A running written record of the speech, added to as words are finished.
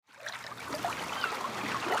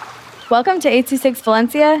Welcome to 826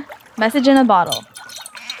 Valencia, message in a bottle.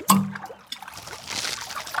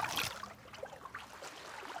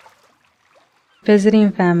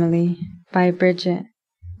 Visiting Family by Brigitte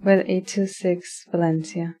with 826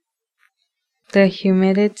 Valencia. The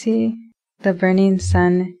humidity, the burning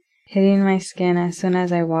sun hitting my skin as soon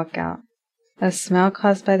as I walk out. A smell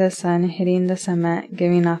caused by the sun hitting the cement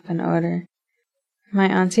giving off an odor. My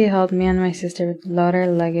auntie helped me and my sister load our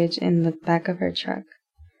luggage in the back of her truck.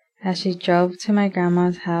 As she drove to my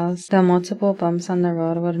grandma's house, the multiple bumps on the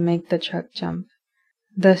road would make the truck jump.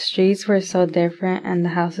 The streets were so different and the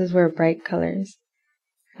houses were bright colors.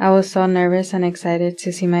 I was so nervous and excited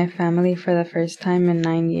to see my family for the first time in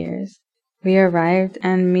 9 years. We arrived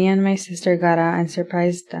and me and my sister got out and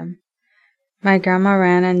surprised them. My grandma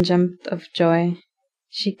ran and jumped of joy.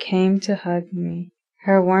 She came to hug me.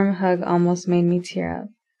 Her warm hug almost made me tear up.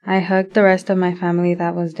 I hugged the rest of my family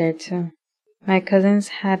that was there too. My cousins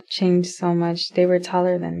had changed so much, they were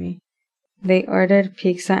taller than me. They ordered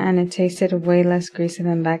pizza and it tasted way less greasy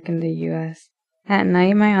than back in the US. At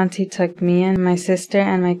night, my auntie took me and my sister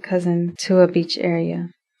and my cousin to a beach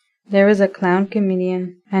area. There was a clown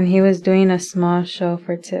comedian and he was doing a small show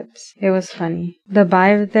for tips. It was funny. The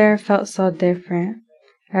vibe there felt so different.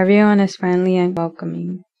 Everyone is friendly and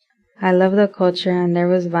welcoming. I love the culture and there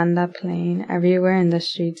was banda playing everywhere in the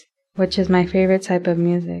streets, which is my favorite type of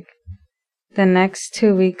music. The next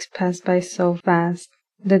 2 weeks passed by so fast.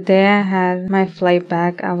 The day I had my flight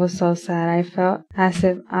back, I was so sad. I felt as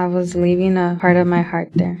if I was leaving a part of my heart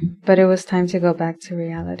there, but it was time to go back to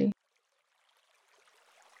reality.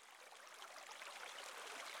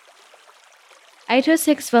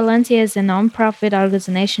 '826 Valencia is a non-profit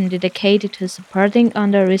organization dedicated to supporting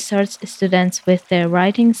under-researched students with their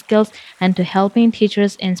writing skills and to helping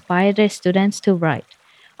teachers inspire their students to write.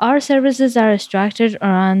 Our services are structured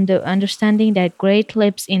around the understanding that great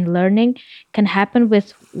leaps in learning can happen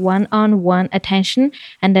with one-on-one attention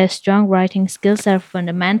and that strong writing skills are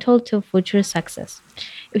fundamental to future success.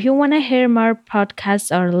 If you want to hear more podcasts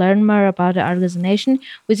or learn more about the organization,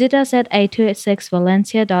 visit us at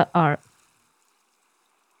 826valencia.org.